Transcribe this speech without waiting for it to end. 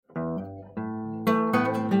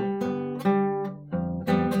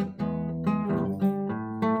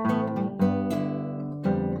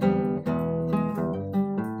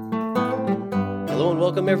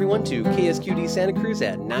welcome everyone to KSQD Santa Cruz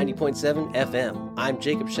at 90.7 FM. I'm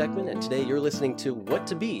Jacob Scheckman, and today you're listening to What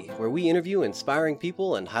to Be, where we interview inspiring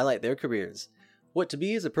people and highlight their careers. What to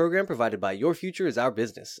Be is a program provided by Your Future is Our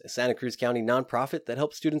Business, a Santa Cruz County nonprofit that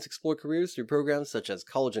helps students explore careers through programs such as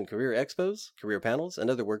college and career expos, career panels, and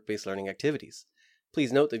other work-based learning activities.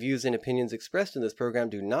 Please note the views and opinions expressed in this program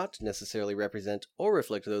do not necessarily represent or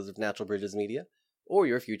reflect those of Natural Bridges Media or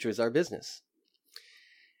Your Future is Our Business.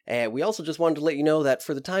 And we also just wanted to let you know that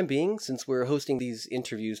for the time being, since we're hosting these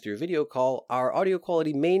interviews through video call, our audio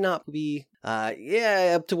quality may not be,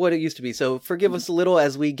 up to what it used to be. So forgive us a little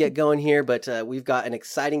as we get going here, but we've got an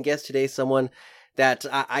exciting guest today, someone that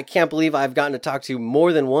I can't believe I've gotten to talk to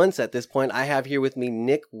more than once at this point. I have here with me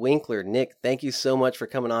Nick Winkler. Nick, thank you so much for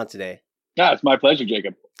coming on today. Yeah, it's my pleasure,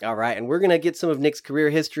 Jacob. All right, and we're going to get some of Nick's career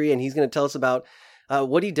history, and he's going to tell us about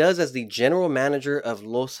what he does as the general manager of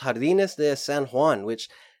Los Jardines de San Juan, which...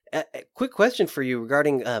 quick question for you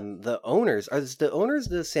regarding the owners. Are the owners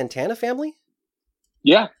the Santana family?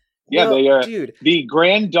 Yeah. Well, they are. Dude. The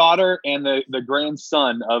granddaughter and the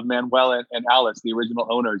grandson of Manuel and Alice, the original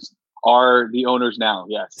owners, are the owners now.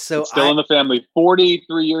 Yes. So it's still in the family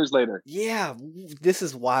 43 years later. Yeah, this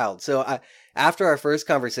is wild. So after our first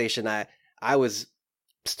conversation, I was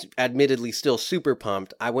admittedly still super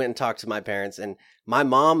pumped. I went and talked to my parents, and my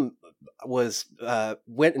mom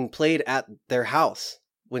went and played at their house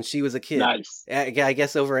when she was a kid. Nice. I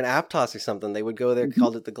guess over in Aptos or something. They would go there,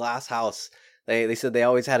 called it the Glass House. They said they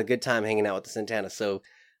always had a good time hanging out with the Santana. So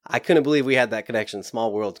I couldn't believe we had that connection.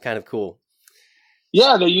 Small world, kind of cool.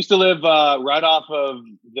 Yeah, they used to live right off of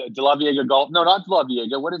the De La Viega Golf. No, not De La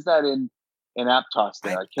Viega. What is that in Aptos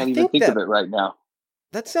there? I can't even think of it right now.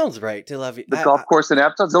 That sounds right. De La Viega. The golf course in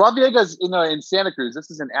Aptos. De La Viega is in Santa Cruz. This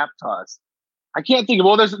is in Aptos. I can't think of.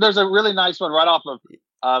 Well, there's a really nice one right off of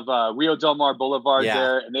Rio Del Mar Boulevard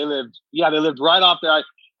there, and they lived right off there.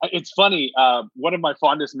 It's funny. One of my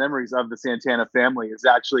fondest memories of the Santana family is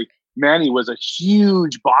actually Manny was a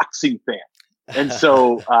huge boxing fan, and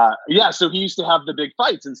so so he used to have the big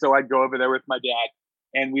fights, and so I'd go over there with my dad,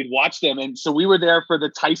 and we'd watch them, and so we were there for the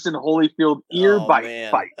Tyson Holyfield ear bite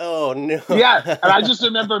fight. Oh no! Yeah, and I just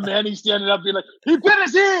remember Manny standing up, being like, "He bit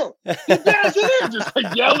his ear! He bit his ear!" Just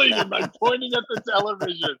like yelling and like pointing at the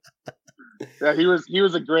television. Yeah, he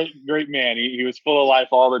was a great man. He was full of life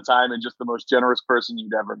all the time and just the most generous person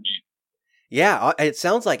you'd ever meet. Yeah, it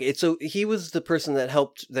sounds like it. So he was the person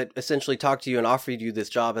that essentially talked to you and offered you this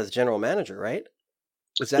job as general manager, right?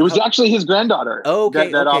 It was actually his granddaughter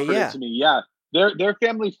that offered it to me. Yeah, they're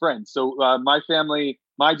family friends. So my family,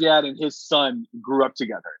 my dad and his son grew up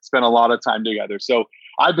together, spent a lot of time together. So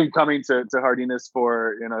I've been coming to Jardines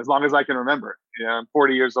for as long as I can remember. I'm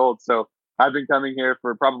 40 years old, so I've been coming here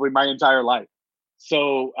for probably my entire life.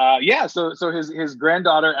 So, so his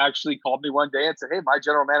granddaughter actually called me one day and said, "Hey, my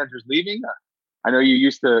general manager's leaving. I know you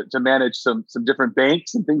used to manage some different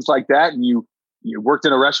banks and things like that. And you worked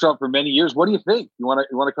in a restaurant for many years. What do you think? You want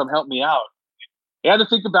to come help me out?" I had to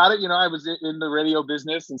think about it. I was in the radio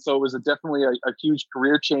business. And so it was definitely a huge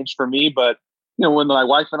career change for me. But, when my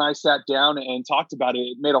wife and I sat down and talked about it,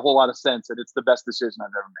 it made a whole lot of sense. And it's the best decision I've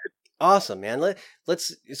ever made. Awesome, man.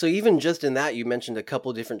 So even just in that, you mentioned a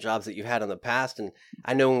couple different jobs that you had in the past, and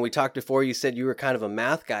I know when we talked before, you said you were kind of a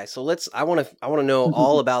math guy. So I want to know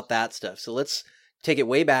all about that stuff. So let's take it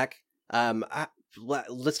way back.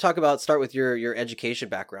 Let's start with your education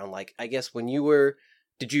background. Like, I guess when you were,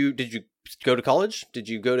 did you go to college? Did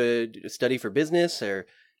you go to study for business, or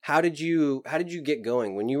how did you get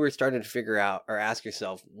going when you were starting to figure out or ask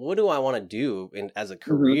yourself, what do I want to do as a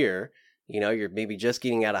career? You're maybe just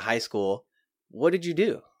getting out of high school. What did you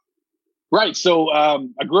do? Right. So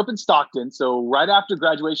I grew up in Stockton. So right after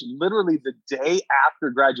graduation, literally the day after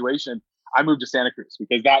graduation, I moved to Santa Cruz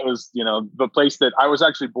because that was, the place that I was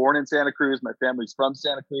actually born in Santa Cruz. My family's from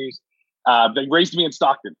Santa Cruz. They raised me in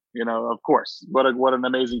Stockton, of course. What an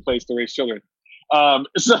amazing place to raise children.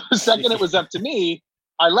 So the second it was up to me,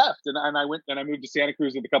 I left and I went and I moved to Santa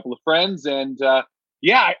Cruz with a couple of friends. And I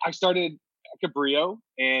started Cabrillo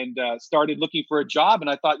and started looking for a job. And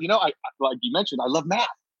I thought, I like you mentioned, I love math.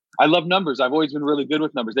 I love numbers. I've always been really good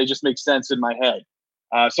with numbers. They just make sense in my head.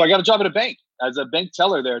 So I got a job at a bank as a bank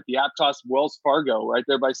teller there at the Aptos Wells Fargo, right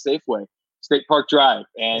there by Safeway, State Park Drive.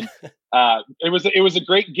 And it was a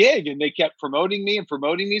great gig, and they kept promoting me.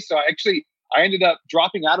 So I ended up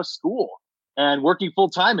dropping out of school and working full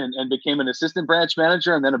time and became an assistant branch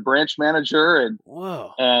manager and then a branch manager. And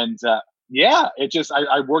whoa. And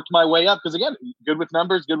I worked my way up because, again, good with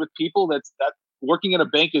numbers, good with people. That working in a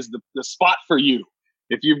bank is the spot for you.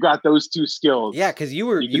 If you've got those two skills. Yeah, because you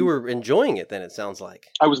were enjoying it then, it sounds like.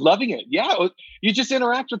 I was loving it. Yeah. You just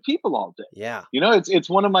interact with people all day. Yeah. It's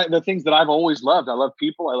one of the things that I've always loved. I love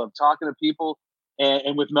people. I love talking to people.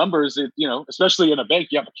 And with numbers, especially in a bank,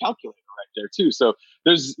 you have a calculator right there too. So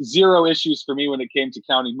there's zero issues for me when it came to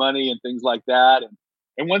counting money and things like that.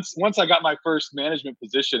 And once I got my first management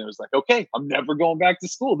position, it was like, okay, I'm never going back to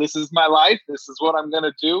school. This is my life. This is what I'm going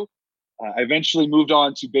to do. I eventually moved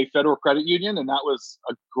on to Bay Federal Credit Union, and that was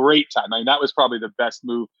a great time. I mean, that was probably the best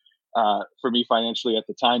move for me financially at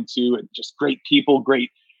the time too. And just great people,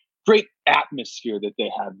 great atmosphere that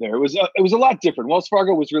they had there. It was a lot different. Wells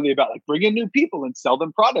Fargo was really about like bringing new people and sell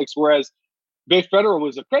them products, whereas Bay Federal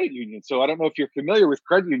was a credit union. So I don't know if you're familiar with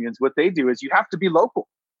credit unions. What they do is you have to be local.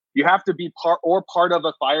 You have to be part of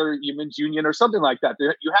a firemen's union or something like that.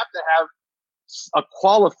 You have to have a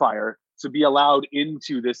qualifier to be allowed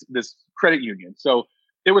into this credit union. So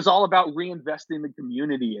it was all about reinvesting the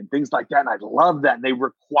community and things like that. And I love that. And they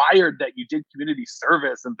required that you did community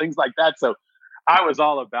service and things like that. So I was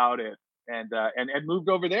all about it and moved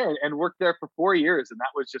over there and worked there for 4 years. And that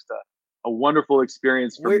was just a wonderful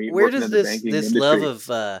experience for me. Where does this love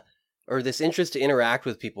of, or this interest to interact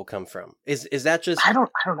with people come from? Is that just, I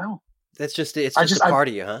don't know. That's just, it's just a part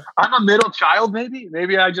of you, huh? I'm a middle child, maybe.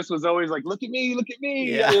 Maybe I just was always like, look at me.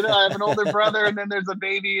 Yeah. I have an older brother and then there's a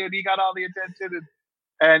baby and he got all the attention.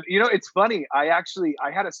 And it's funny. I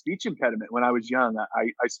had a speech impediment when I was young.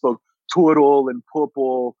 I spoke turtle and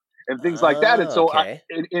pupil and things like that. And so okay.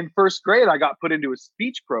 in first grade, I got put into a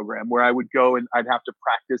speech program where I would go and I'd have to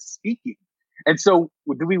practice speaking. And so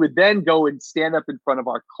we would then go and stand up in front of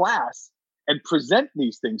our class and present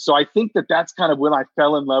these things. So I think that's kind of when I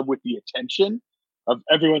fell in love with the attention of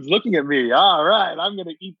everyone's looking at me. All right, I'm going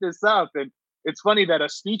to eat this up. And it's funny that a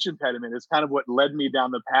speech impediment is kind of what led me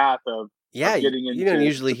down the path of getting into you don't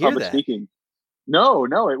usually hear public that. speaking. No,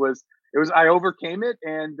 it was I overcame it.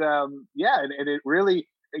 And and it really,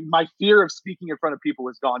 my fear of speaking in front of people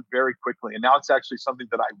was gone very quickly. And now it's actually something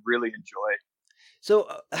that I really enjoy. So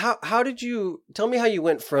how did you, tell me how you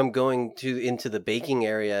went from going into the baking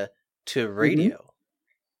area to radio?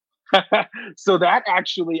 So that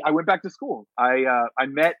actually, I went back to school. I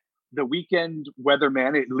met the weekend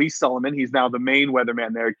weatherman, Lee Sullivan. He's now the main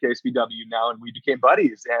weatherman there at KSBW now. And we became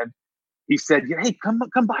buddies. And he said, hey, come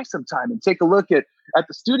by sometime and take a look at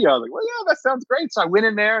the studio. I was like, well, yeah, that sounds great. So I went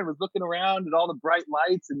in there and was looking around at all the bright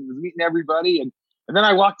lights and was meeting everybody. And then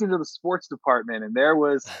I walked into the sports department and there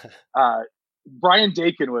was Brian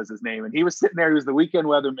Dakin was his name. And he was sitting there. He was the weekend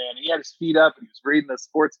weatherman. He had his feet up and he was reading the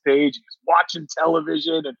sports page. He was watching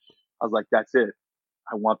television. And I was like, that's it.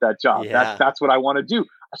 I want that job. Yeah. That's what I want to do.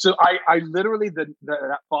 So I literally,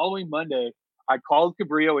 that following Monday, I called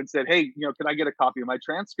Cabrillo and said, hey, can I get a copy of my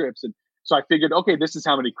transcripts? And so I figured, okay, this is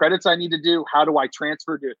how many credits I need to do. How do I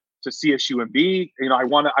transfer to CSUMB? I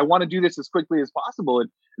want to do this as quickly as possible. And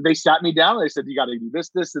they sat me down and they said, you got to do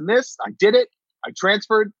this, this, and this. I did it. I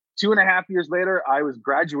transferred. 2.5 years later, I was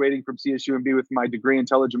graduating from CSUMB with my degree in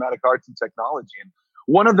teledramatic arts and technology. And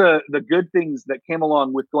one of the good things that came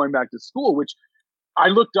along with going back to school, which I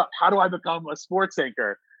looked up, how do I become a sports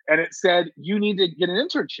anchor? And it said, you need to get an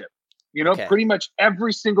internship. Okay. Pretty much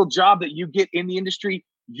every single job that you get in the industry,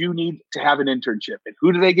 you need to have an internship. And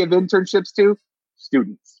who do they give internships to?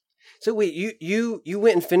 Students. So wait, you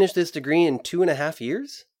went and finished this degree in 2.5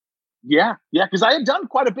 years? Yeah. Because I had done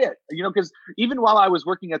quite a bit, because even while I was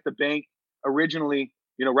working at the bank originally,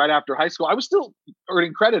 right after high school, I was still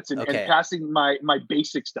earning credits and passing my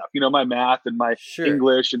basic stuff, my math and my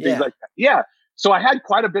English and things like that. Yeah. So I had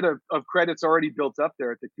quite a bit of credits already built up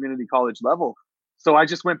there at the community college level. So I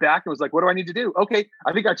just went back and was like, what do I need to do? Okay.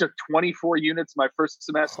 I think I took 24 units my first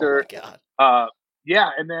semester. Oh my God. Yeah.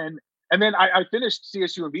 And then I finished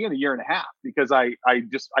CSUMB in 1.5 years because I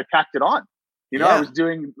packed it on. I was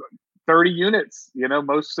doing 30 units,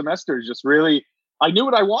 most semesters, just really, I knew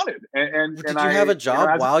what I wanted. And did you have a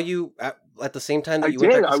job while you, at the same time that you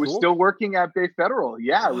went back to school? I was still working at Bay Federal.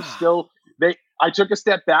 Yeah. It was still, I took a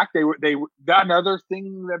step back. Another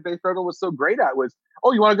thing that Bay Federal was so great at was,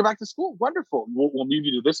 oh, you want to go back to school? Wonderful. We'll move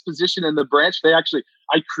you to this position in the branch.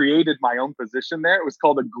 I created my own position there. It was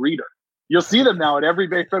called a greeter. You'll see them now at every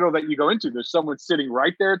Bay Federal that you go into. There's someone sitting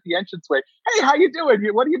right there at the entranceway. Hey, how you doing?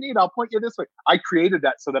 What do you need? I'll point you this way. I created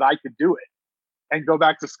that so that I could do it and go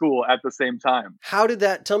back to school at the same time.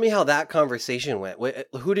 Tell me how that conversation went.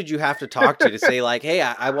 Who did you have to talk to say like, hey,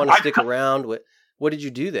 I want to stick around? What did you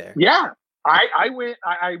do there? Yeah, I went,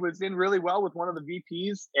 I was in really well with one of the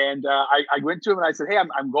VPs and I went to him and I said, hey,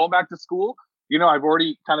 I'm going back to school. I've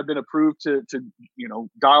already kind of been approved to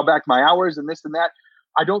dial back my hours and this and that.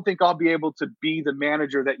 I don't think I'll be able to be the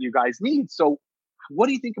manager that you guys need. So what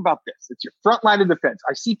do you think about this? It's your front line of defense.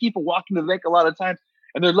 I see people walking to the bank a lot of times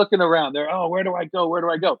and they're looking around. They're, oh, where do I go? Where do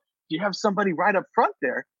I go? Do you have somebody right up front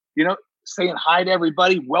there, saying hi to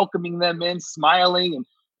everybody, welcoming them in, smiling?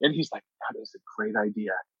 And he's like, that is a great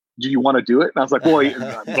idea. Do you want to do it? And I was like, well,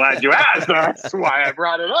 I'm glad you asked. That's why I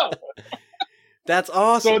brought it up. That's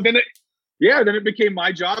awesome. So then it became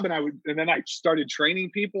my job, and then I started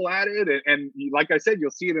training people at it. And like I said,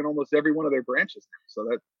 you'll see it in almost every one of their branches now. So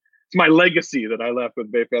that's my legacy that I left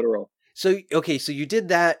with Bay Federal. So, okay. So you did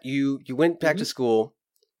that. You went back to school,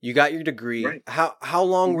 you got your degree. Right. How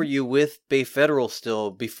long were you with Bay Federal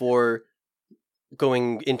still before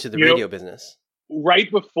going into the radio business?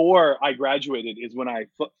 Right before I graduated is when I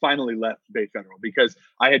finally left Bay Federal, because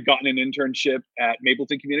I had gotten an internship at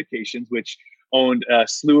Mapleton Communications, which owned a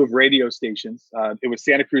slew of radio stations. It was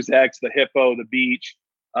Santa Cruz X, the Hippo, the Beach,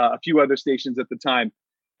 a few other stations at the time.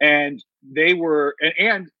 And they were,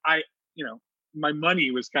 and I, my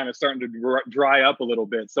money was kind of starting to dry up a little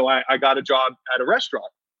bit. So I got a job at a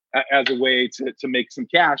restaurant as a way to make some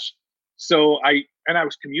cash. So I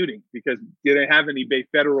was commuting because they didn't have any Bay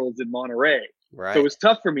Federals in Monterey. Right. So it was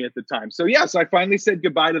tough for me at the time. So so I finally said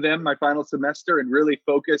goodbye to them my final semester and really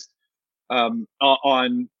focused on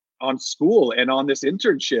school and on this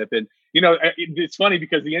internship. And it's funny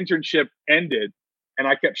because the internship ended and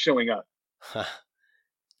I kept showing up.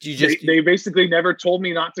 They basically never told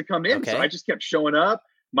me not to come in. Okay. So I just kept showing up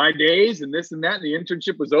my days and this and that. And the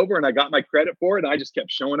internship was over and I got my credit for it. And I just kept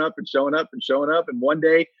showing up and showing up and showing up. And one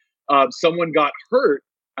day someone got hurt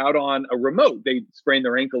out on a remote. They sprained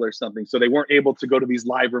their ankle or something. So they weren't able to go to these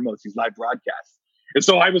live remotes, these live broadcasts. And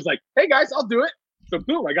so I was like, hey guys, I'll do it. So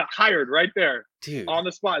boom, I got hired right there. Dude. On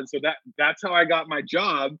the spot. And so that's how I got my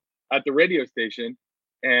job at the radio station.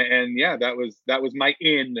 And that was my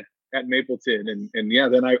in at Mapleton. And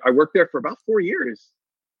then I worked there for about 4 years.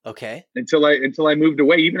 Okay. Until I moved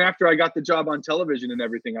away. Even after I got the job on television and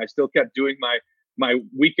everything, I still kept doing my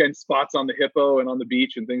weekend spots on the Hippo and on the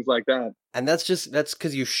beach and things like that. And that's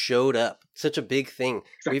because you showed up. Such a big thing.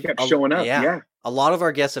 I kept showing up. Yeah. A lot of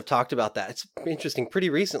our guests have talked about that. It's interesting. Pretty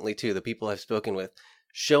recently too, the people I've spoken with,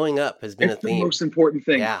 showing up has been a theme. It's the most important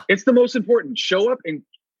thing. Yeah. It's the most important. Show up and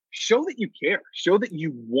show that you care. Show that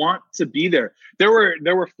you want to be there. There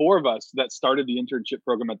were 4 of us that started the internship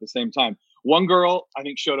program at the same time. One girl, I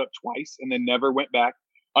think, showed up twice and then never went back.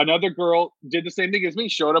 Another girl did the same thing as me,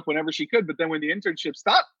 showed up whenever she could. But then when the internship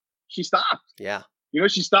stopped, she stopped. Yeah.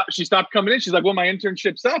 She stopped coming in. She's like, well, my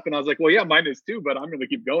internship's up. And I was like, well, yeah, mine is too, but I'm going to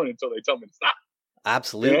keep going until they tell me to stop.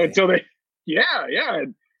 Absolutely. Until they, yeah.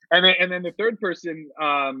 And then the third person,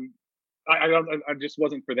 I just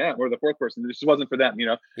wasn't for them, or the fourth person, this just wasn't for them,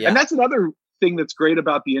 Yeah. And that's another thing that's great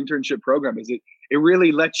about the internship program is it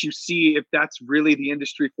really lets you see if that's really the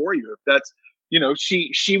industry for you. If that's,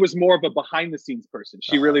 she was more of a behind the scenes person.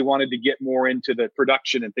 She really wanted to get more into the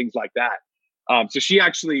production and things like that. So she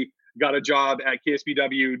actually got a job at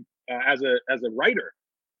KSBW as a writer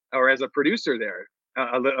or as a producer there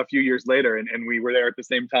a few years later. And we were there at the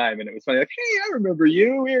same time. And it was funny, like, hey, I remember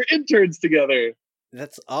you. We were interns together.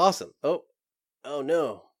 That's awesome. Oh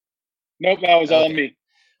no. Nope, that was all me.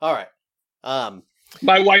 All right.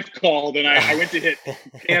 My wife called and I went to hit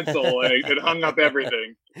cancel and it hung up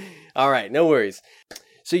everything. All right, no worries.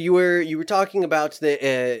 So you were talking about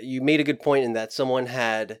you made a good point in that someone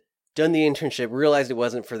had done the internship, realized it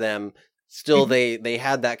wasn't for them. Still, they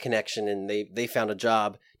had that connection and they found a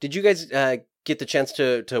job. Did you guys get the chance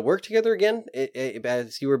to work together again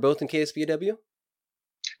as you were both in KSBW?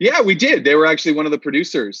 Yeah, we did. They were actually one of the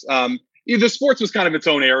producers. The sports was kind of its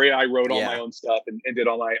own area. I wrote all my own stuff and did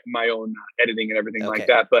all my own editing and everything like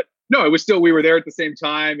that. But no, it was still, we were there at the same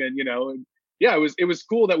time. And, it was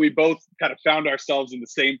cool that we both kind of found ourselves in the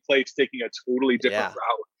same place, taking a totally different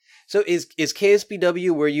route. So is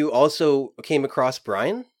KSBW where you also came across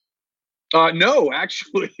Brian? No,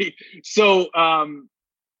 actually. So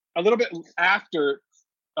a little bit after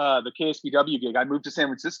the KSBW gig, I moved to San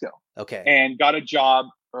Francisco. Okay. And got a job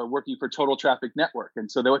working for Total Traffic Network. And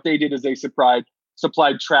so what they did is they supplied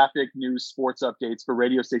traffic, news, sports updates for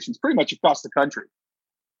radio stations pretty much across the country.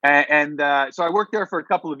 And so I worked there for a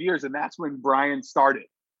couple of years, and that's when Brian started.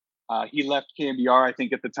 He left KMBR, I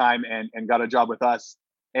think, at the time, and got a job with us.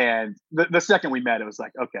 And the second we met, it was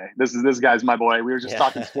like, okay, this guy's my boy. We were just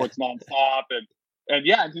talking sports nonstop,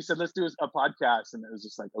 and he said, let's do a podcast, and it was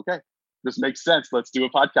just like, okay, this makes sense. Let's do a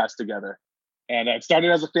podcast together. And it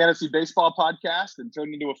started as a fantasy baseball podcast and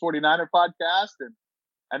turned into a 49er podcast,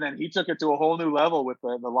 and then he took it to a whole new level with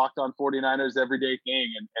the Locked On 49ers everyday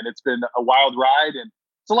thing, and it's been a wild ride.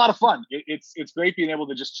 a lot of fun. It's great being able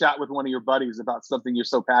to just chat with one of your buddies about something you're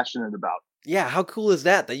so passionate about. Yeah, how cool is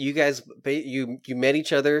that you guys you met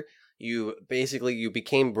each other, you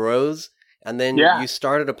became bros, and then you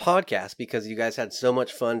started a podcast because you guys had so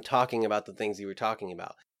much fun talking about the things you were talking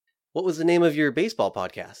about. What was the name of your baseball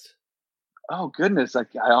podcast? Oh goodness, I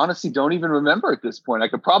honestly don't even remember at this point. I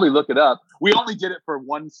could probably look it up. We only did it for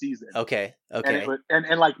one season. Okay.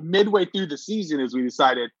 And like midway through the season is we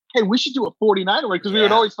decided, hey, we should do a 49er one, because we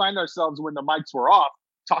would always find ourselves when the mics were off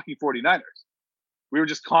talking 49ers. We were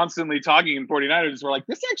just constantly talking in 49ers. We're like,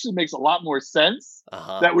 this actually makes a lot more sense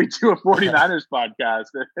that we do a 49ers podcast.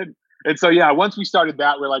 And so, once we started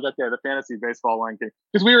that, we're like, okay, the fantasy baseball one came.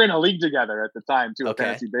 Because we were in a league together at the time, too, a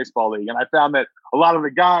fantasy baseball league. And I found that a lot of the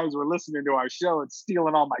guys were listening to our show and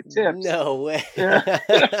stealing all my tips. No way. So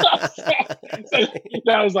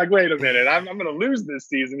I was like, wait a minute, I'm going to lose this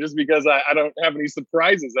season just because I don't have any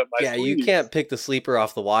surprises up my sleeves. You can't pick the sleeper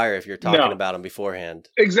off the wire if you're talking about him beforehand.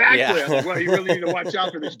 Exactly. Yeah. I'm like, well, you really need to watch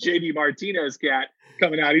out for this JD Martinez cat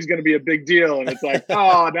coming out. He's going to be a big deal. And it's like,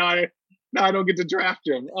 oh, no, I don't get to draft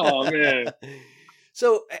him. Oh, man.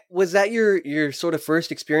 So was that your sort of first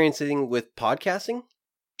experiencing with podcasting?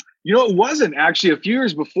 It wasn't. Actually, a few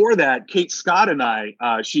years before that, Kate Scott and I,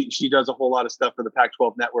 she does a whole lot of stuff for the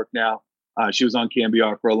Pac-12 network now. She was on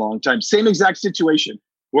KMBR for a long time. Same exact situation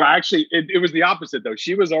where actually it was the opposite, though.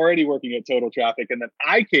 She was already working at Total Traffic, and then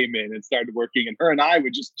I came in and started working, and her and I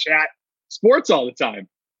would just chat sports all the time.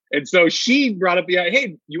 And so she brought up the idea,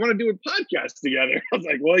 hey, you want to do a podcast together? I was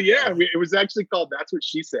like, well, yeah. It was actually called That's What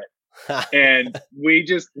She Said. And we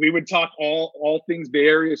would talk all things Bay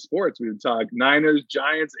Area sports. We would talk Niners,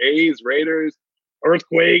 Giants, A's, Raiders,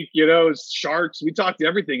 Earthquake, Sharks. We talked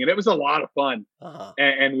everything. And it was a lot of fun.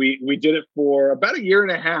 And we did it for about a year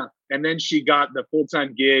and a half. And then she got the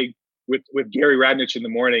full-time gig with Gary Radnich in the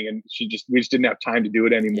morning. And we just didn't have time to do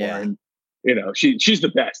it anymore. Yeah. And, she's the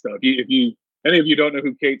best, though. If you any of you don't know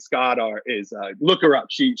who Kate Scott is, look her up.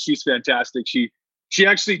 She's fantastic. She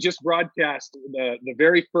actually just broadcast the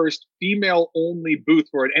very first female-only booth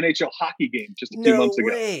for an NHL hockey game just a few months ago.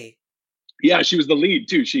 No way. Yeah, she was the lead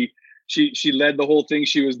too. She led the whole thing.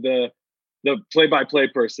 She was the play-by-play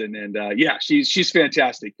person, and she's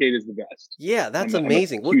fantastic. Kate is the best. Yeah, that's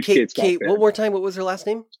amazing. What Kate? One more time. What was her last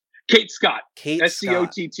name? Kate Scott. Kate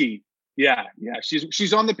Scott. Yeah.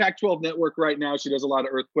 She's on the Pac-12 network right now. She does a lot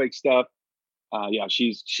of Earthquake stuff.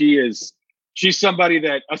 She's somebody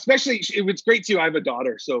that, especially, it's great too. I have a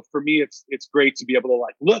daughter, so for me, it's great to be able to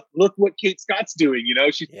like look what Kate Scott's doing.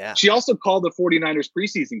 She also called the 49ers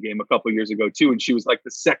preseason game a couple years ago too, and she was like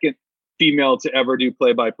the second female to ever do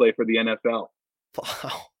play-by-play for the NFL.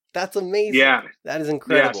 Wow, that's amazing. Yeah, that is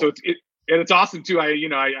incredible. Yeah, so it's awesome too. I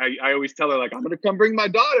always tell her, like, I'm going to come bring my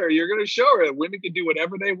daughter. You're going to show her that women can do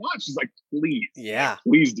whatever they want. She's like, please. Yeah.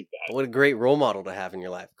 Please do that. What a great role model to have in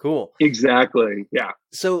your life. Cool. Exactly. Yeah.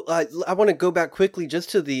 So I want to go back quickly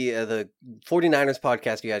just to the 49ers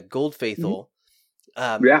podcast. You had Gold Faithful.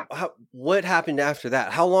 Mm-hmm. What happened after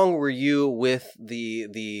that? How long were you with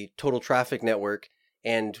the Total Traffic Network?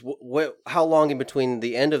 And how long in between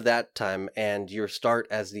the end of that time and your start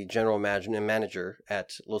as the general manager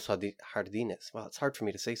at Los Jardines? Wow, it's hard for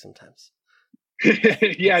me to say sometimes.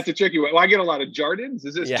 Yeah, it's a tricky one. Well, I get a lot of Jardines.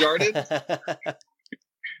 Is this Jardines?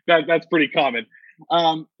 That's pretty common.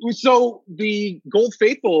 So the Gold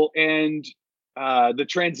Faithful and the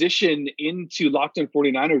transition into Locked On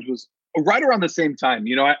 49ers was right around the same time.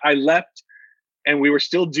 I left and we were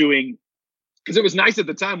still doing, because it was nice at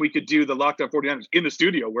the time, we could do the Locked On 49ers in the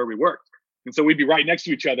studio where we worked. And so we'd be right next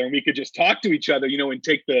to each other and we could just talk to each other, and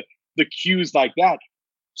take the cues like that.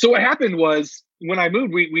 So what happened was when I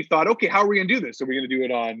moved, we thought, okay, how are we going to do this? Are we going to do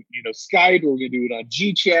it on, Skype? Or are we going to do it on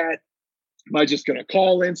GChat? Am I just going to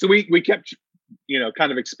call in? So we kept,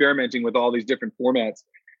 kind of experimenting with all these different formats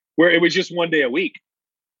where it was just one day a week.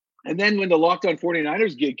 And then when the Locked On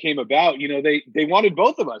 49ers gig came about, they wanted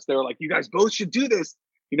both of us. They were like, you guys both should do this.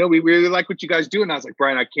 We really like what you guys do. And I was like,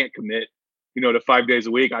 Brian, I can't commit, to 5 days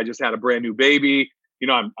a week. I just had a brand new baby.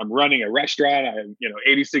 I'm running a restaurant. I have,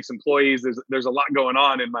 86 employees. There's a lot going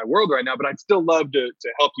on in my world right now, but I'd still love to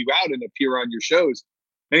help you out and appear on your shows.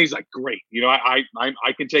 And he's like, great.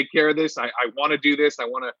 I can take care of this. I want to do this. I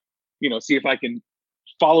want to, see if I can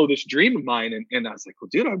follow this dream of mine. And I was like, well,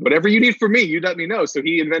 dude, whatever you need from me, you let me know. So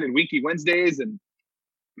he invented Weeky Wednesdays and,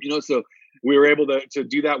 so we were able to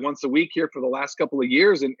do that once a week here for the last couple of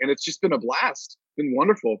years. And it's just been a blast. It's been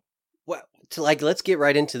wonderful. Well, let's get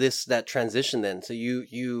right into that transition then. So you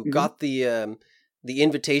mm-hmm. got the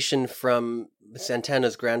invitation from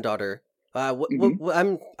Santana's granddaughter. I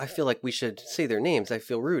feel like we should say their names. I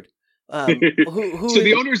feel rude. So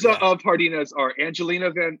the owners of Jardines are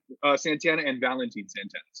Angelina Santana and Valentin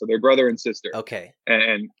Santana. So they're brother and sister. Okay.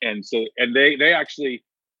 And they actually,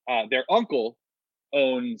 their uncle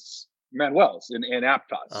owns Manuel's in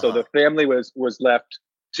Aptos. So the family was left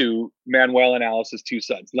to Manuel and Alice's two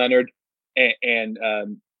sons, Leonard and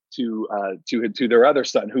to their other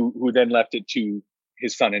son, who then left it to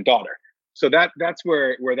his son and daughter. So that's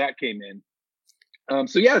where that came in.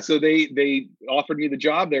 So they offered me the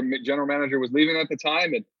job. Their general manager was leaving at the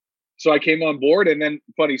time, and so I came on board. And then,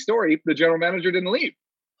 funny story, the general manager didn't leave.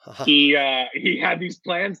 He had these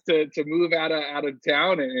plans to move out of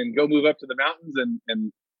town and go move up to the mountains,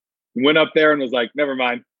 and went up there and was like, never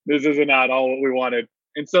mind, this isn't at all what we wanted.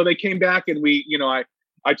 And so they came back, and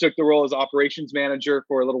I took the role as operations manager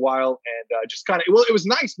for a little while, and just kind of, it was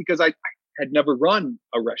nice because I had never run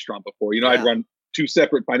a restaurant before. I'd run two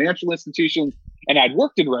separate financial institutions, and I'd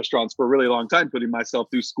worked in restaurants for a really long time, putting myself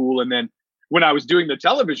through school. And then when I was doing the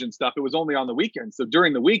television stuff, it was only on the weekends. So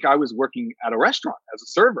during the week, I was working at a restaurant as a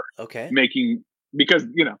server. Okay. Because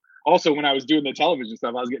also when I was doing the television stuff,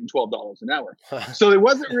 I was getting $12 an hour. So it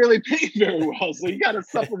wasn't really paid very well. So you got to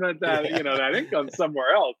supplement that, that income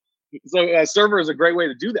somewhere else. So a server is a great way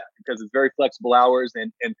to do that because it's very flexible hours.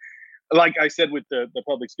 And like I said, with the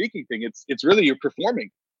public speaking thing, it's really, you're performing.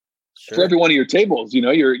 Sure. For every one of your tables,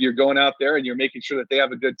 you're going out there and you're making sure that they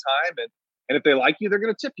have a good time, and if they like you, they're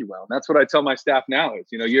going to tip you well. And that's what I tell my staff now is,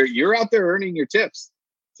 you're out there earning your tips.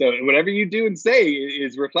 So whatever you do and say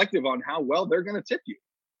is reflective on how well they're going to tip you.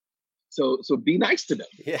 So be nice to them.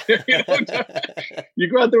 Yeah. You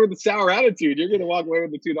go out there with a sour attitude, you're going to walk away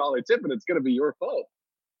with a $2 tip, and it's going to be your fault.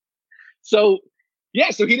 So he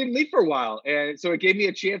didn't leave for a while, and so it gave me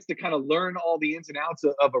a chance to kind of learn all the ins and outs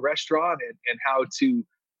of a restaurant and how to.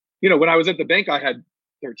 When I was at the bank, I had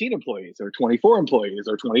 13 employees or 24 employees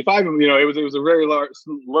or 25. It was a very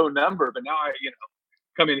low number. But now I,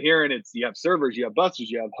 come in here and you have servers, you have bussers,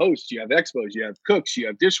 you have hosts, you have expos, you have cooks, you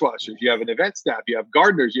have dishwashers, you have an event staff, you have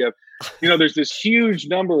gardeners, you have, there's this huge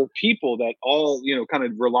number of people that all, kind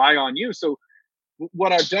of rely on you. So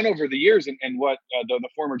what I've done over the years and what the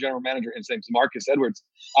former general manager, his name's Marcus Edwards,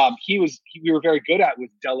 we were very good at was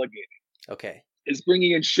delegating. Okay. Is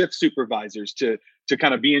bringing in shift supervisors to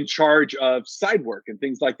kind of be in charge of side work and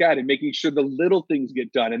things like that, and making sure the little things get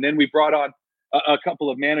done. And then we brought on a couple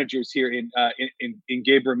of managers here in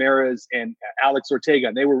Gabe Ramirez and Alex Ortega,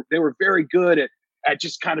 and they were very good at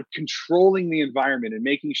just kind of controlling the environment and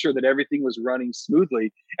making sure that everything was running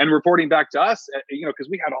smoothly and reporting back to us, because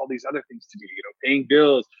we had all these other things to do, paying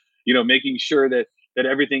bills, making sure that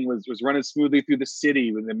everything was running smoothly through the city,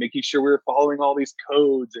 and then making sure we were following all these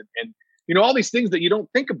codes and all these things that you don't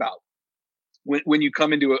think about when you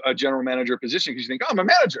come into a general manager position, because you think, oh, I'm a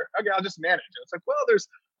manager. Okay, I'll just manage. And it's like, well, there's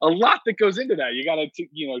a lot that goes into that. You got to,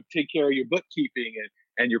 take care of your bookkeeping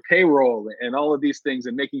and your payroll and all of these things,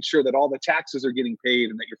 and making sure that all the taxes are getting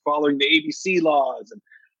paid and that you're following the ABC laws. And,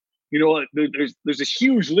 there's a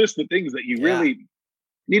huge list of things that you really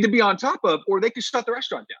need to be on top of, or they could shut the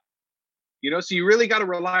restaurant down. So you really got to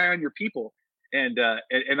rely on your people. And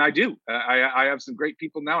I do. I have some great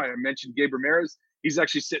people now. I mentioned Gabe Ramirez. He's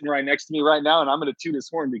actually sitting right next to me right now, and I'm going to toot his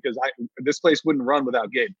horn because this place wouldn't run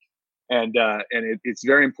without Gabe. And it's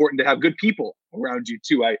very important to have good people around you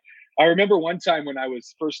too. I remember one time when I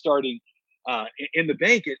was first starting in the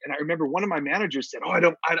bank, and I remember one of my managers said, "Oh, I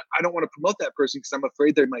don't want to promote that person because I'm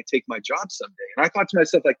afraid they might take my job someday." And I thought to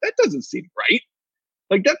myself, like, that doesn't seem right.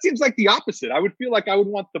 Like, that seems like the opposite. I would feel like I would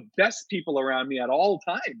want the best people around me at all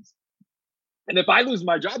times. And if I lose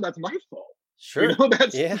my job, that's my fault. Sure.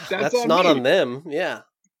 That's not on them. Yeah.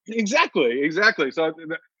 Exactly. So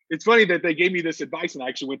it's funny that they gave me this advice and I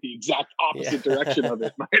actually went the exact opposite direction of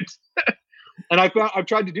it. And I've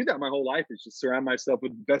tried to do that my whole life, is just surround myself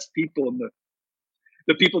with the best people and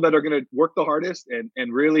the people that are going to work the hardest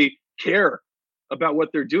and really care about what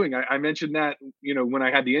they're doing. I mentioned that, when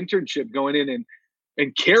I had the internship, going in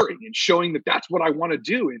and caring and showing that that's what I want to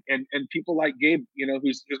do. And people like Gabe,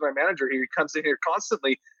 who's my manager here, he comes in here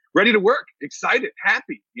constantly ready to work, excited,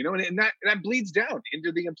 happy, and that bleeds down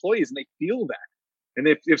into the employees, and they feel that. And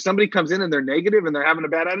if somebody comes in and they're negative and they're having a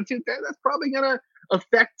bad attitude, that's probably going to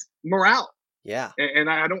affect morale. Yeah. And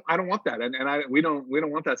I don't want that. And we don't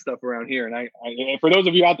want that stuff around here. And and for those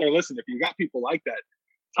of you out there listening, if you got people like that,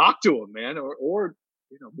 talk to them, man, or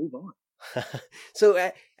move on.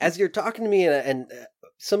 So as you're talking to me and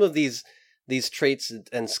some of these traits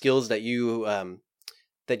and skills that you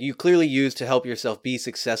clearly use to help yourself be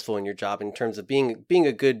successful in your job in terms of being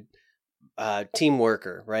a good team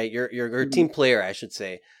worker, right? You're a team player, I should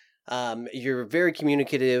say. You're very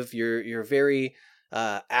communicative. You're very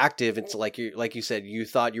active. It's like you said, you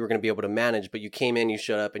thought you were going to be able to manage, but you came in, you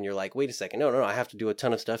showed up, and you're like, wait a second, no, I have to do a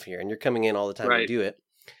ton of stuff here, and you're coming in all the time to Right. do it.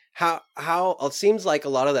 How it seems like a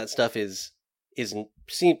lot of that stuff is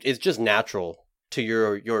just natural to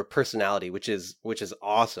your personality, which is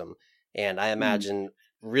awesome, and I imagine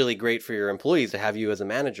really great for your employees to have you as a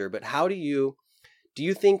manager. But how do you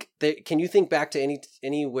think that, can you think back to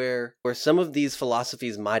anywhere where some of these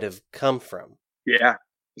philosophies might have come from? Yeah,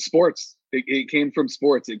 sports. It came from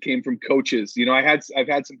sports. It came from coaches. I've had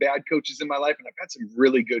some bad coaches in my life, and I've had some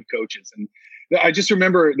really good coaches. And I just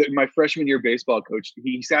remember that my freshman year baseball coach,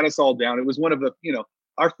 he sat us all down. It was one of the,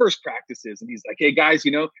 our first practices. And he's like, hey guys,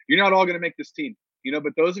 you're not all going to make this team,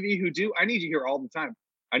 but those of you who do, I need you here all the time.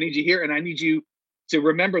 I need you here. And I need you to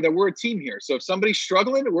remember that we're a team here. So if somebody's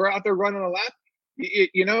struggling, we're out there running a lap,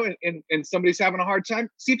 and somebody's having a hard time,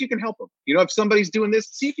 see if you can help them. If somebody's doing this,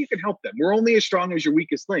 see if you can help them. We're only as strong as your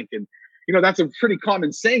weakest link. And, that's a pretty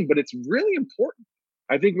common saying, but it's really important.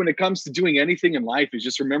 I think when it comes to doing anything in life is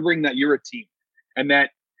just remembering that you're a team, and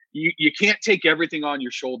that you can't take everything on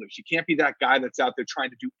your shoulders. You can't be that guy that's out there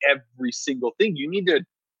trying to do every single thing. You need to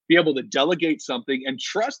be able to delegate something and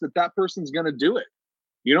trust that person's going to do it.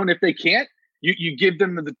 And if they can't, you give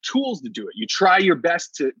them the tools to do it. You try your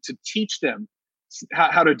best to teach them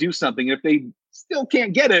how to do something. If they still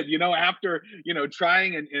can't get it, after,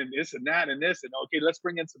 trying and this and that and this, and okay, let's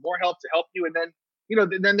bring in some more help to help you. And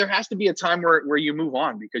then, then there has to be a time where you move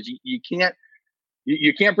on, because you can't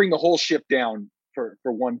bring the whole ship down for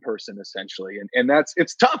one person, essentially. And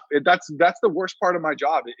it's tough. That's the worst part of my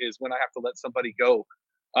job, is when I have to let somebody go.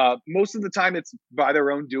 Most of the time it's by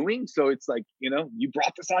their own doing. So it's like, you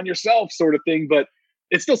brought this on yourself, sort of thing, but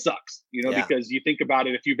it still sucks, because you think about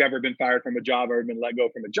it. If you've ever been fired from a job or been let go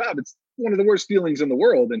from a job, it's one of the worst feelings in the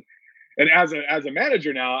world. And as a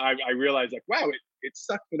manager now, I realize, like, wow, it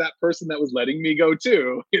sucked for that person that was letting me go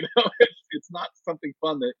too. It's not something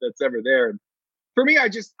fun that's ever there. And for me,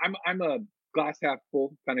 I'm a glass half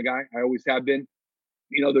full kind of guy. I always have been.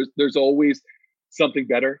 There's always something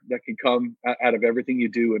better that can come out of everything you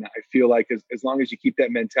do. And I feel like as long as you keep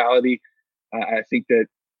that mentality, I think that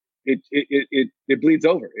it bleeds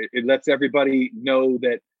over. It lets everybody know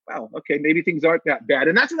that, wow, okay, maybe things aren't that bad.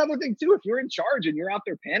 And that's another thing too. If you're in charge and you're out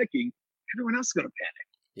there panicking, everyone else is going to panic.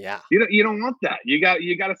 Yeah. You don't want that. You got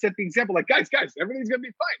to set the example. Like, guys, everything's going to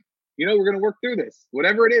be fine. We're going to work through this.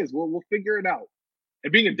 Whatever it is, we'll figure it out.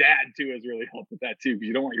 And being a dad too has really helped with that too, because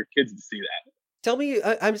you don't want your kids to see that. Tell me,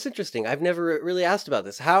 it's interesting. I've never really asked about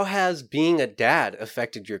this. How has being a dad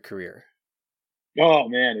affected your career? Oh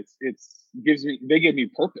man, they give me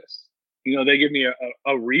purpose. They give me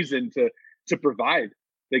a reason to provide.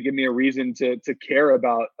 They give me a reason to care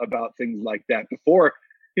about things like that. Before,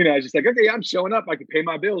 I was just like, okay, I'm showing up, I can pay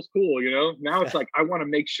my bills, cool. Now it's like, I want to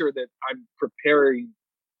make sure that I'm preparing,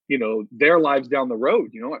 their lives down the road.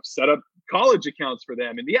 I've set up college accounts for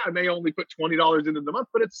them, and yeah, I may only put $20 into the month,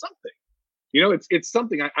 but it's something. It's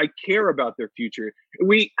something. I care about their future.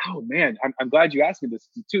 I'm glad you asked me this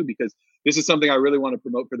too, because this is something I really want to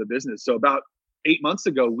promote for the business. So about 8 months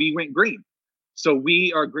ago, we went green. So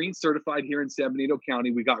we are green certified here in San Benito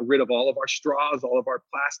County. We got rid of all of our straws, all of our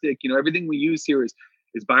plastic. Everything we use here is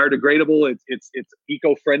biodegradable. It's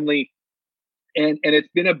eco-friendly, and it's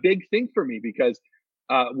been a big thing for me, because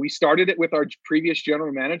we started it with our previous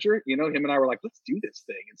general manager. Him and I were like, let's do this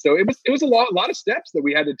thing. And so it was a lot of steps that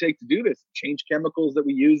we had to take to do this, change chemicals that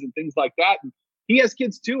we use and things like that. And he has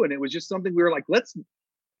kids too. And it was just something we were like, let's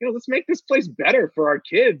make this place better for our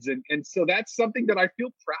kids. And so that's something that I feel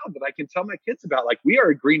proud that I can tell my kids about. Like, we are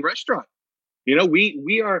a green restaurant.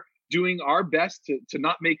 We are doing our best to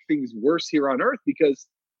not make things worse here on earth, because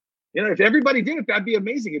if everybody did it, that'd be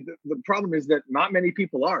amazing. The problem is that not many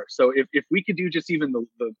people are. So if we could do just even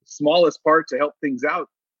the smallest part to help things out,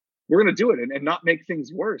 we're going to do it and not make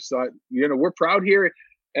things worse. So, we're proud here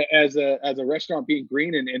as a restaurant being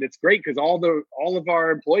green. And it's great because all of our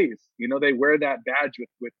employees, they wear that badge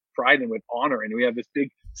with pride and with honor. And we have this big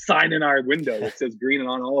sign in our window that says green and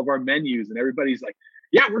on all of our menus. And everybody's like,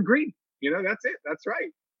 yeah, we're green. That's it. That's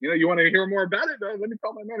right. You want to hear more about it? Let me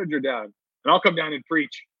call my manager down and I'll come down and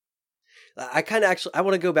preach. I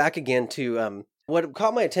want to go back again to what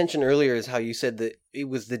caught my attention earlier is how you said that it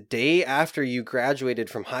was the day after you graduated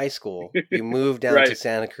from high school, you moved down Right. to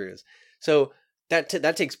Santa Cruz. So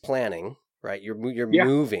that takes planning, right? You're Yeah.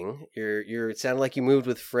 moving. It sounded like you moved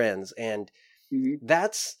with friends, and Mm-hmm.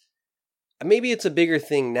 that's maybe it's a bigger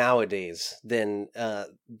thing nowadays than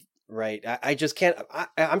right. I just can't.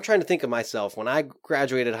 I'm trying to think of myself when I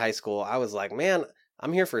graduated high school. I was like, man,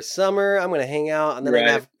 I'm here for summer. I'm going to hang out, and then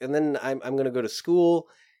Right. I'm going to go to school.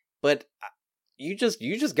 But you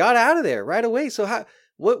just got out of there right away. So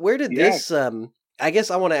where did this, I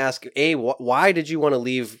guess I want to ask, why did you want to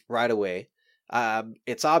leave right away?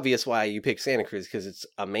 It's obvious why you picked Santa Cruz, because it's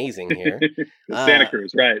amazing here. Santa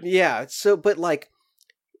Cruz, right? Yeah. So, but like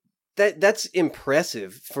that's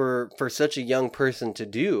impressive for such a young person to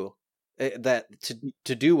do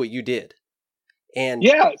to do what you did. And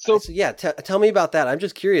tell me about that. I'm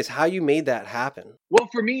just curious how you made that happen. Well,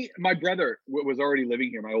 for me, my brother was already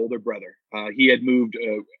living here. My older brother, he had moved,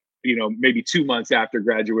 maybe 2 months after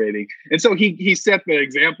graduating, and so he set the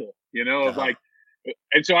example, of like.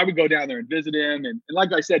 And so I would go down there and visit him. And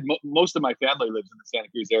like I said, most of my family lives in the Santa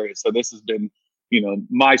Cruz area. So this has been,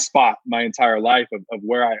 my spot my entire life of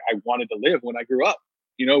where I wanted to live when I grew up.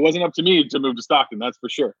 It wasn't up to me to move to Stockton, that's for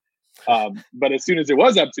sure. But as soon as it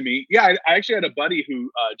was up to me, I actually had a buddy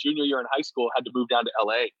who junior year in high school had to move down to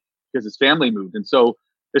LA because his family moved. And so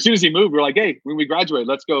as soon as he moved, we're like, hey, when we graduate,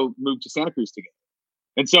 let's go move to Santa Cruz together.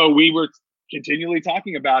 And so we were continually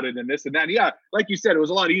talking about it and this and that. And yeah, like you said, it was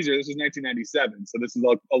a lot easier. This was 1997, so this is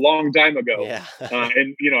a long time ago. Yeah.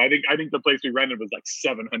 And I think the place we rented was like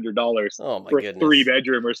 $700 for a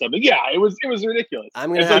 3-bedroom or something. Yeah, it was ridiculous.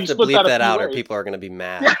 I'm gonna have to bleep that out, or people are gonna be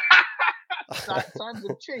mad. Times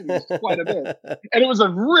have changed quite a bit, and it was a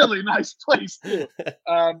really nice place too.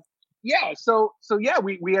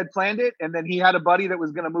 We had planned it, and then he had a buddy that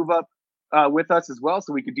was going to move up with us as well,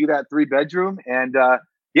 so we could do that 3-bedroom. And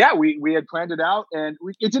we had planned it out, and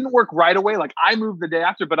it didn't work right away. Like, I moved the day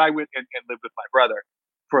after, but I went and lived with my brother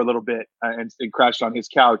for a little bit and crashed on his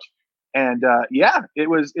couch. And it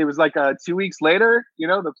was like 2 weeks later,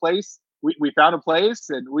 the place, we found a place,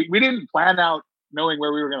 and we didn't plan out knowing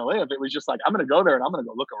where we were going to live. It was just like, I'm going to go there and I'm going to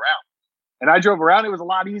go look around. And I drove around. It was a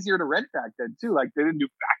lot easier to rent back then too. Like, they didn't do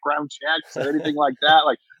background checks or anything like that.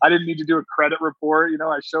 Like, I didn't need to do a credit report.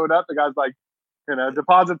 I showed up. The guy's like,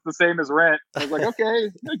 deposit's the same as rent. I was like, okay, I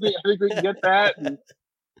think we can get that. And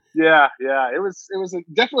it was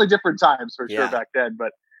definitely different times for sure back then.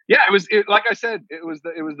 But like I said, it was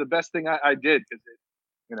the best thing I did, because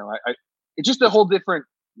it's just a whole different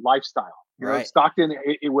lifestyle. Right. Stockton,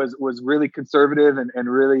 it was really conservative and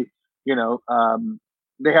really,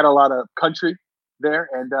 they had a lot of country there,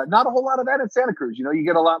 and not a whole lot of that in Santa Cruz. You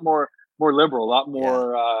get a lot more liberal, a lot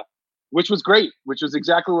more, which was great, which was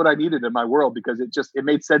exactly what I needed in my world, because it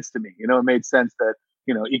made sense to me. It made sense that,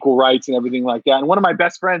 equal rights and everything like that. And one of my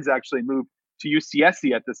best friends actually moved to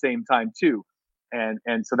UCSC at the same time too.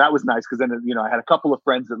 And so that was nice, because then, I had a couple of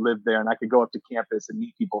friends that lived there, and I could go up to campus and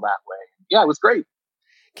meet people that way. Yeah, it was great.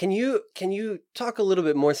 Can you talk a little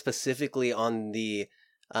bit more specifically on the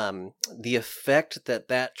effect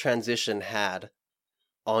that transition had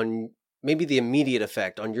on, maybe the immediate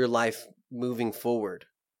effect on your life moving forward?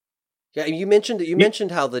 Yeah, you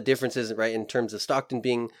mentioned how the difference is, right, in terms of Stockton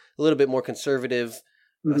being a little bit more conservative,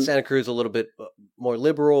 Santa Cruz a little bit more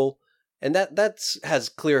liberal, and that has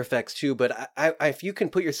clear effects too. But I if you can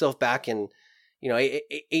put yourself back in,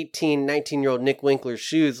 18, 19-year-old Nick Winkler's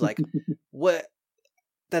shoes, like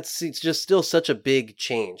it's just still such a big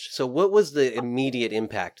change. So what was the immediate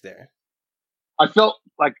impact there? I felt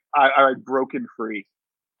like I had broken free.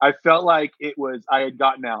 I felt like I had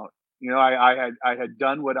gotten out. I had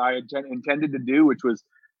done what I had intended to do, which was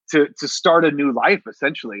to start a new life,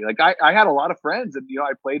 essentially. Like, I had a lot of friends, and,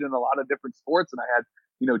 I played in a lot of different sports, and I had,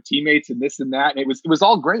 teammates and this and that. And it was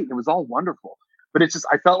all great. It was all wonderful. But it's just,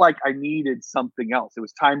 I felt like I needed something else. It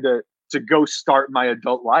was time to go start my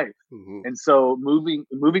adult life. Mm-hmm. And so moving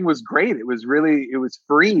was great. It was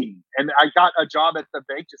freeing. And I got a job at the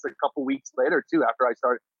bank just a couple weeks later too, after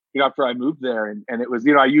I moved there. And it was,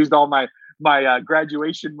 I used all my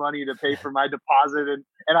graduation money to pay for my deposit,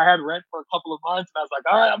 and I had rent for a couple of months, and I was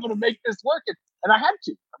like, all right, I'm going to make this work. And I had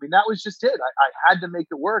to. I mean, that was just it. I had to make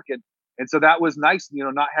it work. And so that was nice,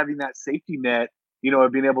 not having that safety net,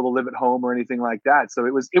 of being able to live at home or anything like that. So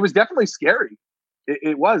it was definitely scary.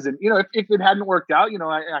 It was. And, if it hadn't worked out,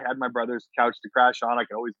 I had my brother's couch to crash on. I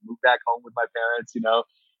could always move back home with my parents,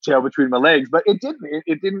 tail between my legs. But it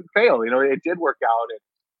didn't fail. It did work out.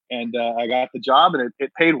 And I got the job, and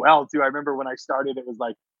it paid well too. I remember when I started, it was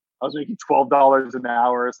like I was making $12 an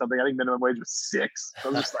hour or something. I think minimum wage was $6. I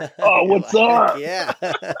was just like, oh, what's up? Yeah,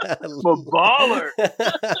 I'm a baller.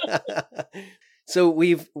 So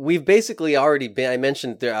we've basically already been. I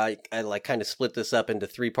mentioned there. I like kind of split this up into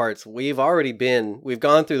 3 parts. We've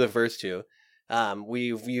gone through the first 2.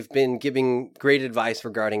 You've been giving great advice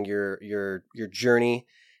regarding your journey,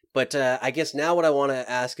 but I guess now what I want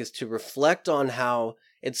to ask is to reflect on how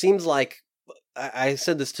it seems like. I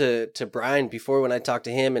said this to Brian before when I talked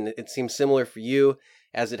to him, and it seems similar for you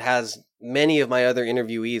as it has many of my other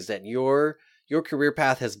interviewees, that your career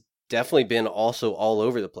path has definitely been also all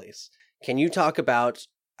over the place. Can you talk about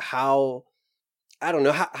how, I don't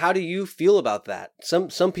know, how do you feel about that?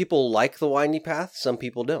 Some people like the windy path, some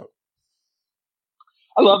people don't.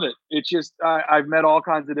 I love it. It's just I've met all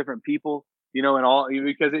kinds of different people, and all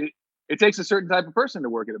because it takes a certain type of person to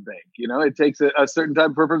work at a bank. It takes a certain type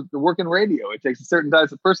of person to work in radio. It takes a certain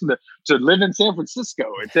type of person to live in San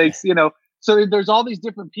Francisco. It takes so there's all these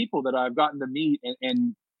different people that I've gotten to meet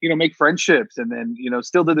and make friendships, and then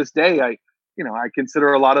still to this day I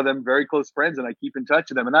consider a lot of them very close friends, and I keep in touch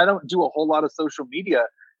with them. And I don't do a whole lot of social media,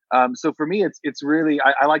 so for me it's really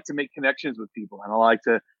I like to make connections with people, and I like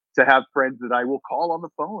to have friends that I will call on the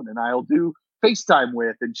phone and I'll do FaceTime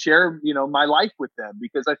with and share, my life with them,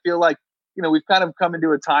 because I feel like, we've kind of come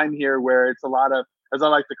into a time here where it's a lot of, as I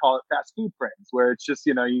like to call it, fast food friends, where it's just,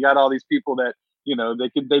 you got all these people that, they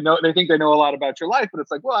think they know a lot about your life, but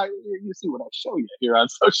it's like, well, you see what I show you here on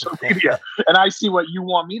social media and I see what you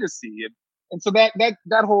want me to see. And so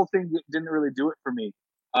that whole thing didn't really do it for me.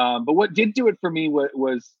 But what did do it for me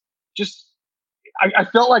was just, I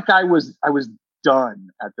felt like I was done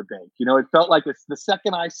at the bank. It felt like it's the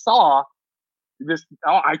second I saw this,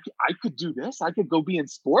 I could do this. I could go be in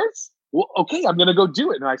sports. Well, okay, I'm going to go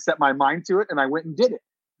do it. And I set my mind to it and I went and did it.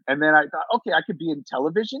 And then I thought, okay, I could be in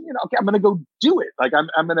television. Okay, I'm going to go do it. Like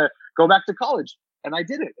I'm going to go back to college, and I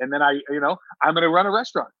did it. And then I'm going to run a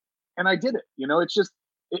restaurant, and I did it. It's just,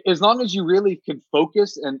 as long as you really can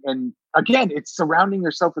focus and again, it's surrounding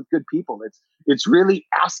yourself with good people. It's really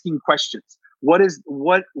asking questions.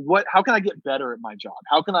 How can I get better at my job?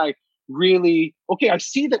 How can I really, okay, I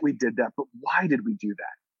see that we did that, but why did we do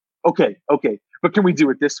that? Okay, but can we do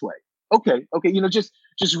it this way? Okay,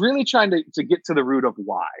 just really trying to get to the root of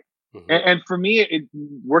why. Mm-hmm. And for me,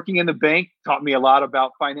 working in the bank taught me a lot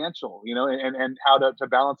about financial, and how to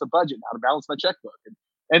balance a budget, how to balance my checkbook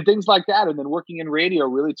and things like that. And then working in radio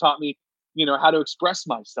really taught me, how to express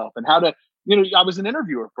myself and how to, I was an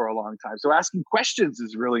interviewer for a long time. So asking questions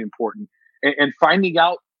is really important. And finding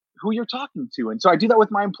out who you're talking to. And so I do that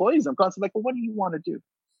with my employees. I'm constantly like, well, what do you want to do?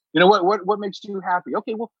 What makes you happy?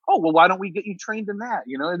 Okay, well, why don't we get you trained in that?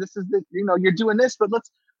 This is you're doing this, but let's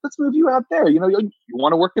move you out there. You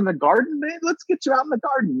want to work in the garden, man? Let's get you out in the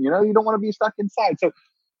garden. You don't want to be stuck inside. So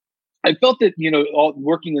I felt that, all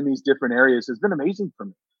working in these different areas has been amazing for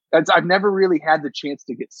me. I've never really had the chance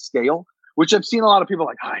to get stale, which I've seen a lot of people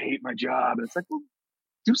like, I hate my job. And it's like, well,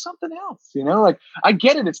 do something else, like I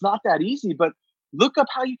get it. It's not that easy, but look up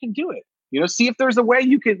how you can do it. See if there's a way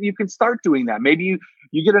you can start doing that. Maybe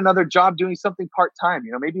you get another job doing something part-time,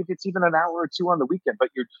 maybe if it's even an hour or two on the weekend, but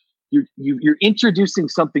you're introducing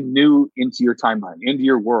something new into your timeline, into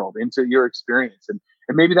your world, into your experience. And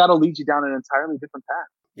maybe that'll lead you down an entirely different path.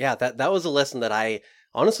 Yeah, that was a lesson that I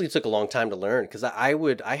honestly took a long time to learn, because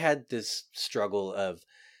I had this struggle of,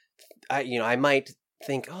 I might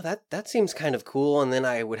think, oh, that seems kind of cool. And then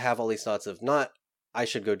I would have all these thoughts of not, I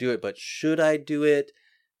should go do it, but should I do it?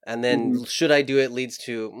 And then should I do it leads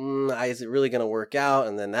to, is it really going to work out?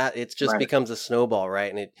 And then it just becomes a snowball,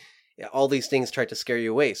 right? And all these things try to scare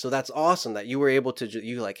you away. So that's awesome that you were able to,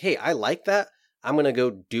 you like, hey, I like that. I'm going to go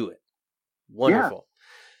do it. Wonderful.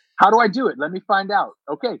 Yeah. How do I do it? Let me find out.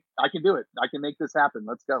 Okay, I can do it. I can make this happen.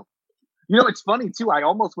 Let's go. It's funny too. I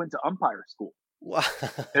almost went to umpire school. Wow.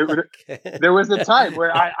 Okay. There was a time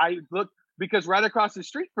where I looked, because right across the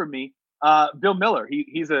street from me, Bill Miller,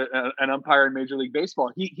 he's an umpire in Major League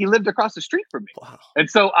Baseball. He lived across the street from me. Wow. And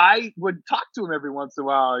so I would talk to him every once in a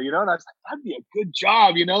while, and I was like, that'd be a good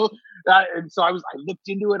job, and so I looked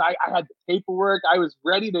into it. I had the paperwork. I was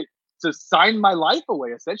ready to sign my life away,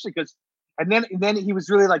 essentially, and then he was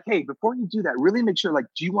really like, hey, before you do that, really make sure, like,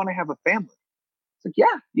 do you want to have a family? It's like,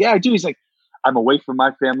 yeah, I do. He's like, I'm away from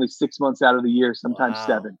my family 6 months out of the year, sometimes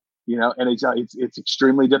 7, and it's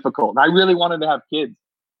extremely difficult. And I really wanted to have kids.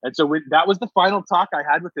 And so that was the final talk I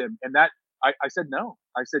had with him. And that I said, no,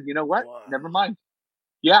 I said, you know what? Wow. Never mind.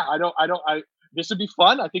 Yeah, this would be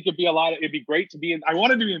fun. I think it'd be great to be in, I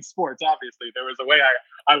wanted to be in sports. Obviously there was a way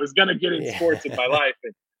I was going to get in sports in my life.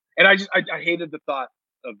 And I hated the thought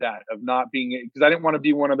of that, of not being, because I didn't want to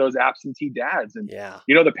be one of those absentee dads. And,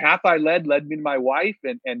 the path I led me to my wife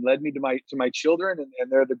and led me to my children.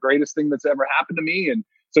 And they're the greatest thing that's ever happened to me. And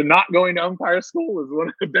so not going to umpire school was one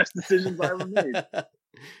of the best decisions I ever made.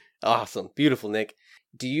 Awesome. Beautiful, Nick.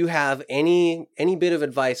 Do you have any bit of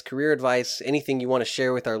advice, career advice, anything you want to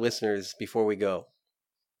share with our listeners before we go?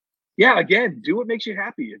 Yeah, again, do what makes you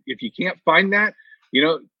happy. If you can't find that,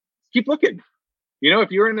 keep looking.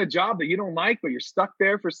 If you're in a job that you don't like, but you're stuck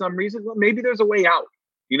there for some reason, well, maybe there's a way out.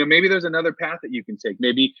 Maybe there's another path that you can take.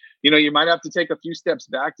 Maybe, you might have to take a few steps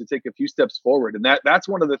back to take a few steps forward. And that's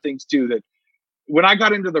one of the things too, that when I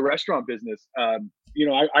got into the restaurant business,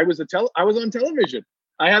 I was on television.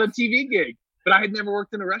 I had a TV gig, but I had never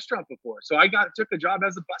worked in a restaurant before. So I took a job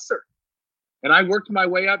as a busser, and I worked my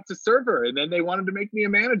way up to server, and then they wanted to make me a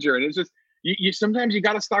manager. And it's just, you sometimes you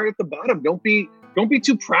got to start at the bottom. Don't be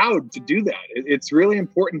too proud to do that. It's really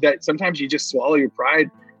important that sometimes you just swallow your pride.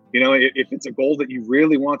 If it's a goal that you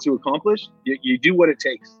really want to accomplish, you do what it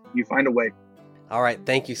takes. You find a way. All right.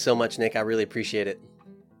 Thank you so much, Nick. I really appreciate it.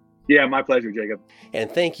 Yeah, my pleasure, Jacob.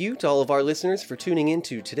 And thank you to all of our listeners for tuning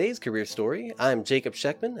into today's career story. I'm Jacob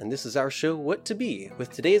Sheckman, and this is our show, What to Be,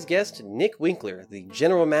 with today's guest, Nick Winkler, the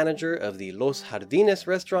general manager of the Los Jardines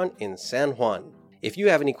restaurant in San Juan. If you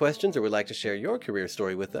have any questions or would like to share your career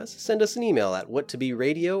story with us, send us an email at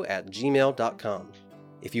whattoberadio@gmail.com.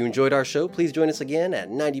 If you enjoyed our show, please join us again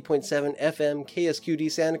at 90.7 FM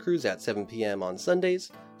KSQD Santa Cruz at 7 p.m. on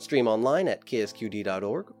Sundays, stream online at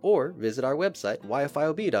ksqd.org, or visit our website,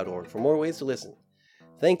 yfiob.org, for more ways to listen.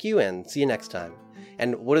 Thank you, and see you next time.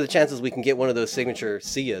 And what are the chances we can get one of those signature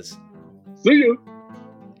see yas? See you.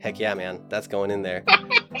 Heck yeah, man. That's going in there.